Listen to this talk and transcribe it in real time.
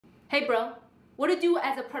Hey bro, what do you do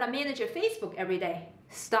as a product manager at Facebook every day?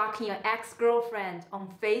 Stalking your ex-girlfriend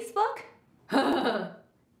on Facebook?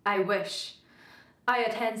 I wish. I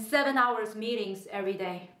attend 7 hours meetings every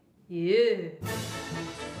day. Yeah.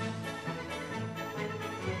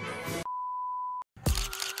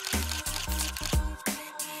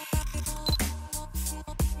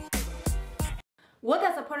 What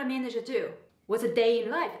does a product manager do? What's a day in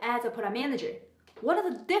life as a product manager? What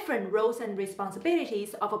are the different roles and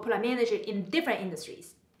responsibilities of a product manager in different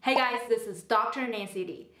industries? Hey guys, this is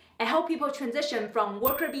drnancyli. I help people transition from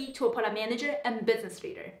worker bee to a product manager and business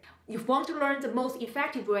leader. If you want to learn the most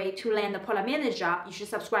effective way to land a product manager job, you should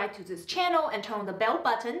subscribe to this channel and turn on the bell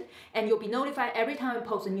button, and you'll be notified every time I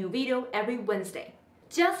post a new video every Wednesday.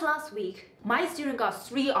 Just last week, my student got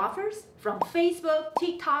 3 offers from Facebook,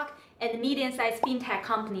 TikTok, and medium-sized fintech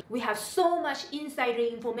company. We have so much insider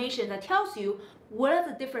information that tells you what are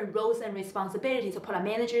the different roles and responsibilities of product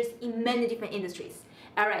managers in many different industries.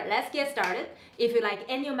 Alright, let's get started. If you like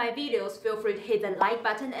any of my videos, feel free to hit the like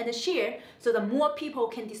button and the share so that more people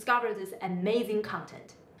can discover this amazing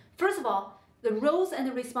content. First of all, the roles and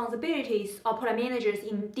the responsibilities of product managers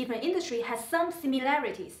in different industries has some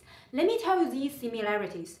similarities. Let me tell you these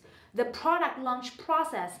similarities. The product launch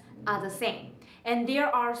process are the same. And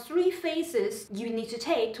there are 3 phases you need to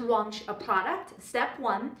take to launch a product. Step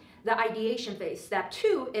 1, the ideation phase. Step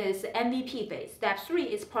 2 is the MVP phase. Step 3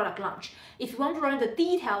 is product launch. If you want to learn the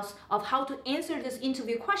details of how to answer this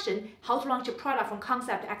interview question, how to launch a product from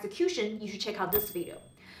concept to execution, you should check out this video.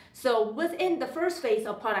 So within the first phase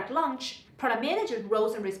of product launch, product manager's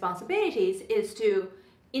roles and responsibilities is to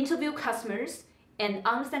interview customers and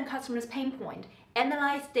understand customers' pain point,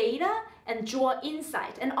 analyze data and draw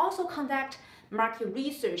insight, and also conduct market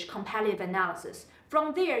research, competitive analysis.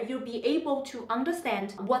 From there, you'll be able to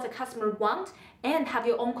understand what the customer wants and have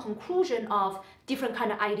your own conclusion of different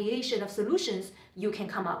kind of ideation of solutions you can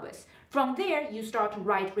come up with. From there, you start to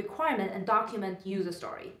write requirement and document user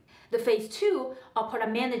story. The phase 2 of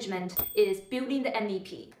product management is building the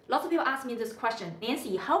MVP. Lots of people ask me this question,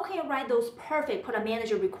 Nancy, how can I write those perfect product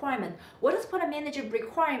manager requirements? What does product manager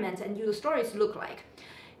requirements and user stories look like?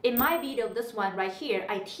 In my video, this one right here,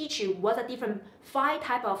 I teach you what the different 5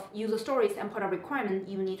 type of user stories and product requirements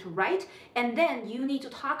you need to write, and then you need to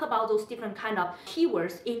talk about those different kind of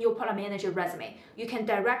keywords in your product manager resume. You can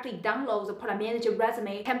directly download the product manager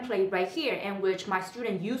resume template right here, in which my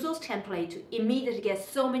student use those template to immediately get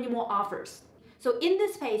so many more offers. So in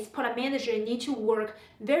this phase, product manager need to work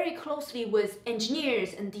very closely with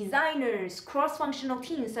engineers and designers, cross-functional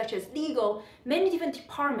teams such as legal, many different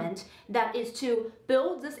departments, that is to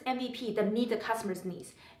build this MVP that meet the customer's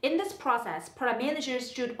needs. In this process, product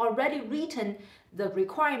managers should already written the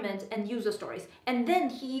requirement and user stories, and then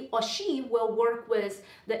he or she will work with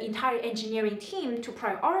the entire engineering team to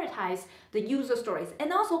prioritize the user stories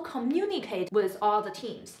and also communicate with all the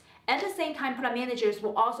teams. At the same time, product managers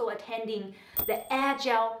will also attending the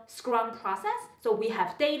Agile Scrum process. So we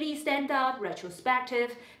have daily stand-up,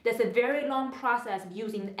 retrospective. There's a very long process of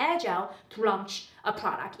using Agile to launch a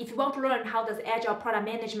product. If you want to learn how does Agile product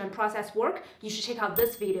management process work, you should check out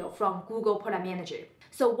this video from Google Product Manager.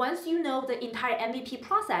 So once you know the entire MVP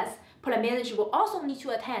process, product manager will also need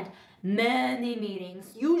to attend many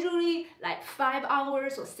meetings, usually like 5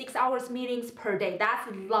 hours or 6 hours meetings per day. That's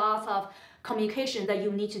lots of communication that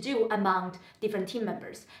you need to do among different team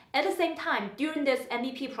members. At the same time, during this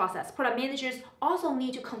MVP process, product managers also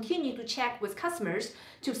need to continue to check with customers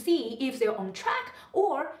to see if they're on track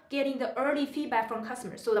or getting the early feedback from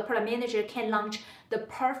customers, so the product manager can launch the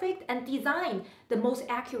perfect and design the most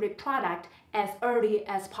accurate product as early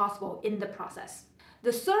as possible in the process.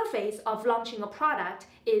 The third phase of launching a product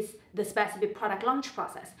is the specific product launch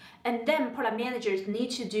process. And then product managers need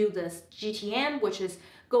to do this GTM, which is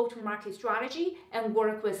go-to-market strategy, and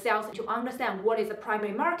work with sales to understand what is the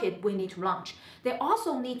primary market we need to launch. They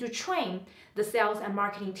also need to train the sales and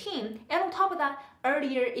marketing team. And on top of that,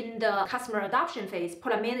 earlier in the customer adoption phase,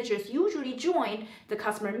 product managers usually join the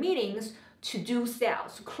customer meetings to do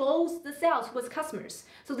sales, to close the sales with customers.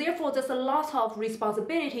 So therefore, there's a lot of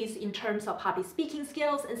responsibilities in terms of public speaking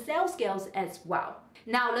skills and sales skills as well.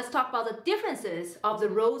 Now let's talk about the differences of the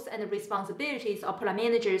roles and the responsibilities of product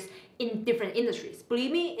managers in different industries.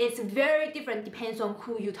 Believe me, it's very different, depends on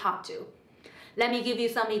who you talk to. Let me give you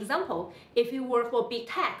some example. If you work for big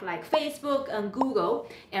tech like Facebook and Google,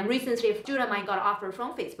 and recently a student of mine got an offer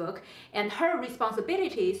from Facebook, and her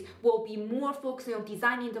responsibilities will be more focusing on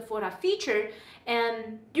designing the product feature,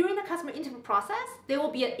 and during the customer interview process, there will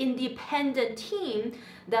be an independent team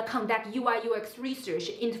that conduct UI UX research,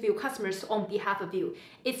 interview customers on behalf of you.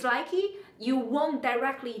 It's likely you won't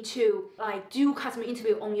directly to do customer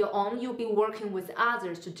interview on your own. You'll be working with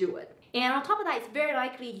others to do it. And on top of that, it's very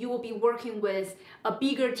likely you will be working with a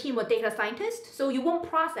bigger team of data scientists, so you won't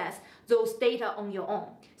process those data on your own.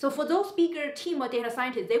 So for those bigger team of data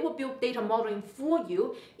scientists, they will build data modeling for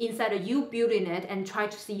you instead of you building it and try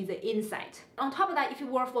to see the insight. On top of that, if you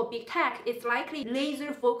work for big tech, it's likely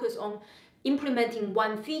laser focused on implementing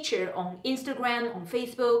one feature on Instagram, on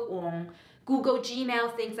Facebook, on Google,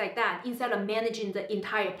 Gmail, things like that, instead of managing the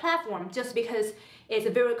entire platform, just because it's a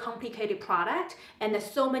very complicated product and there's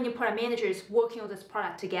so many product managers working on this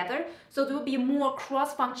product together. So there will be more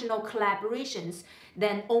cross-functional collaborations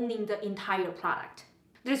than owning the entire product.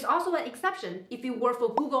 There's also an exception if you work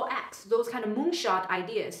for Google X, those kind of moonshot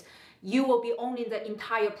ideas. You will be owning the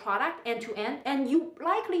entire product end to end, and you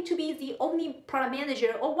likely to be the only product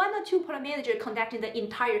manager or one or two product managers conducting the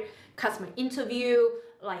entire customer interview,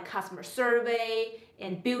 like customer survey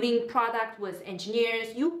and building product with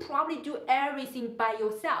engineers. You probably do everything by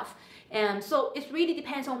yourself. And so it really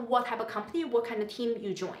depends on what type of company, what kind of team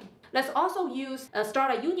you join. Let's also use a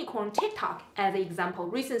startup unicorn, TikTok, as an example.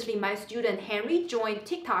 Recently, my student Henry joined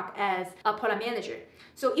TikTok as a product manager.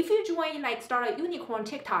 So if you join startup unicorn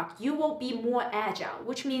TikTok, you will be more agile,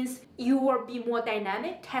 which means you will be more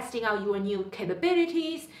dynamic, testing out your new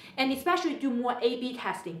capabilities, and especially do more A/B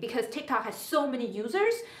testing because TikTok has so many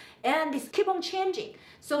users and this keep on changing.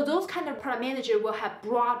 So those kind of product manager will have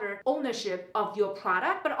broader ownership of your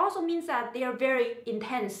product, but also means that they are very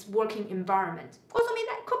intense working environment. Also means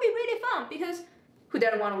that it could be really fun because who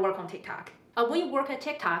doesn't want to work on TikTok? When you work at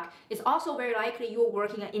TikTok, it's also very likely you're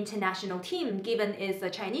working an international team, given it's a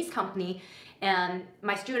Chinese company. And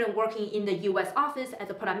my student working in the US office as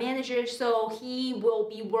a product manager, so he will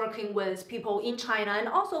be working with people in China and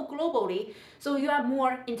also globally, so you have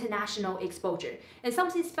more international exposure. And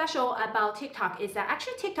something special about TikTok is that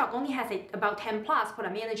actually TikTok only has about 10 plus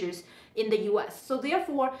product managers in the US. So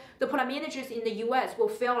therefore, the product managers in the US will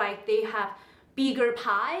feel like they have bigger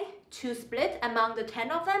pie to split among the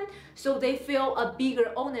 10 of them, so they feel a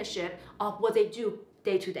bigger ownership of what they do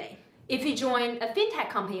day to day. If you join a fintech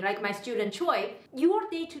company like my student Choi, your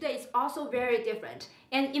day-to-day is also very different.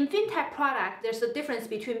 And in fintech product, there's a difference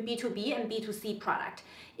between B2B and B2C product.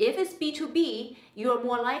 If it's B2B, you're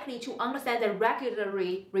more likely to understand the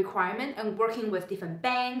regulatory requirement and working with different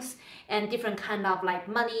banks and different kind of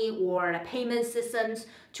money or payment systems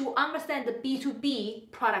to understand the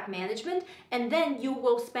B2B product management. And then you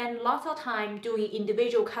will spend lots of time doing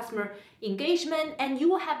individual customer engagement, and you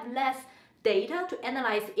will have less data to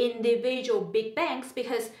analyze individual big banks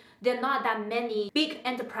because there are not that many big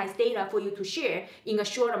enterprise data for you to share in a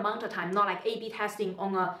short amount of time, not like A/B testing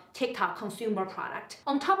on a TikTok consumer product.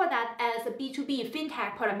 On top of that, as a B2B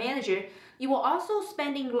fintech product manager, you will also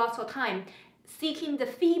spending lots of time seeking the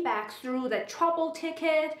feedback through the trouble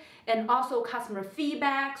ticket and also customer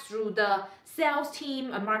feedback through the sales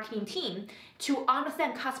team and marketing team to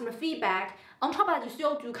understand customer feedback. On top of that, you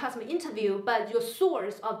still do customer interview, but your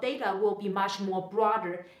source of data will be much more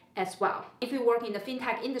broader as well. If you work in the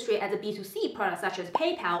fintech industry as a B2C product such as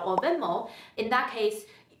PayPal or Venmo, in that case,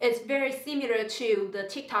 it's very similar to the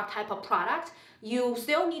TikTok type of product. You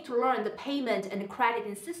still need to learn the payment and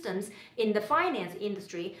crediting systems in the finance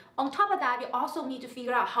industry. On top of that, you also need to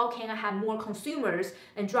figure out how can I have more consumers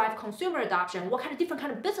and drive consumer adoption. What kind of different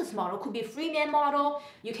kind of business model could be a freemium model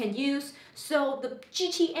you can use. So the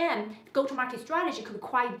GTM, go-to-market strategy, could be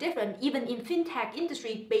quite different even in fintech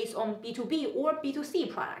industry based on B2B or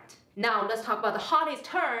B2C product. Now let's talk about the hottest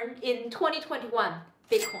term in 2021.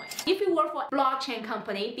 Bitcoin. If you work for a blockchain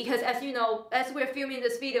company, because as you know, as we're filming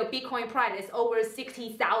this video, Bitcoin price is over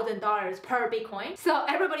 $60,000 per Bitcoin. So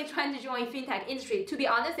everybody trying to join fintech industry, to be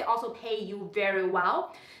honest, they also pay you very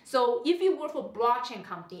well. So if you work for a blockchain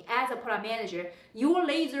company as a product manager, your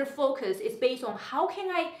laser focus is based on how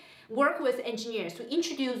can I work with engineers to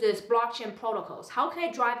introduce these blockchain protocols? How can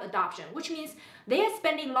I drive adoption? Which means they are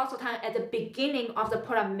spending lots of time at the beginning of the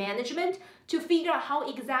product management to figure out how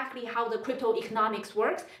the crypto economics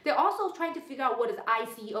works. They're also trying to figure out what is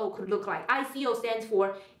ICO could look like. ICO stands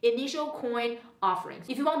for Initial Coin Offerings.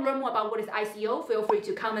 If you want to learn more about what is ICO, feel free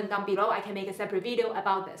to comment down below. I can make a separate video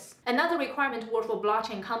about this. Another requirement to work for a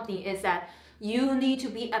blockchain company is that you need to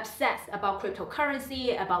be obsessed about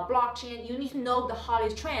cryptocurrency, about blockchain. You need to know the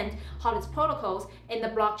hottest trend, hottest protocols in the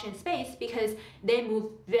blockchain space because they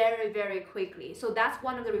move very, very quickly. So that's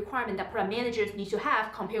one of the requirements that product managers need to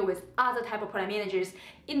have compared with other type of product managers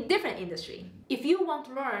in different industry. If you want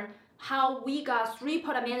to learn how we got 3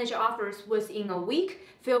 product manager offers within a week,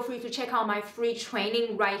 feel free to check out my free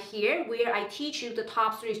training right here where I teach you the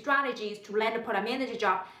top 3 strategies to land a product manager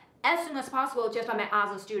job as soon as possible just by my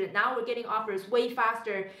other student. Now we're getting offers way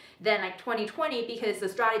faster than like 2020 because the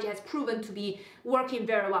strategy has proven to be working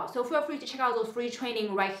very well. So feel free to check out those free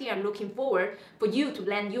training right here. I'm looking forward for you to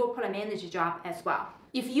land your product manager job as well.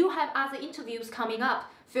 If you have other interviews coming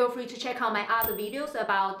up, feel free to check out my other videos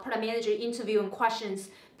about product manager interview and questions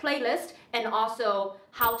playlist, and also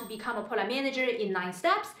how to become a product manager in 9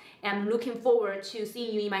 steps. And I'm looking forward to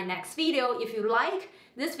seeing you in my next video. If you like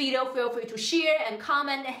this video, feel free to share and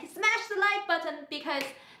comment and smash the like button because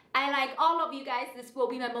I like all of you guys. This will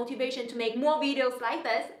be my motivation to make more videos like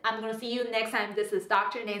this. I'm gonna see you next time. This is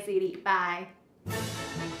Dr. Nancy Li. Bye.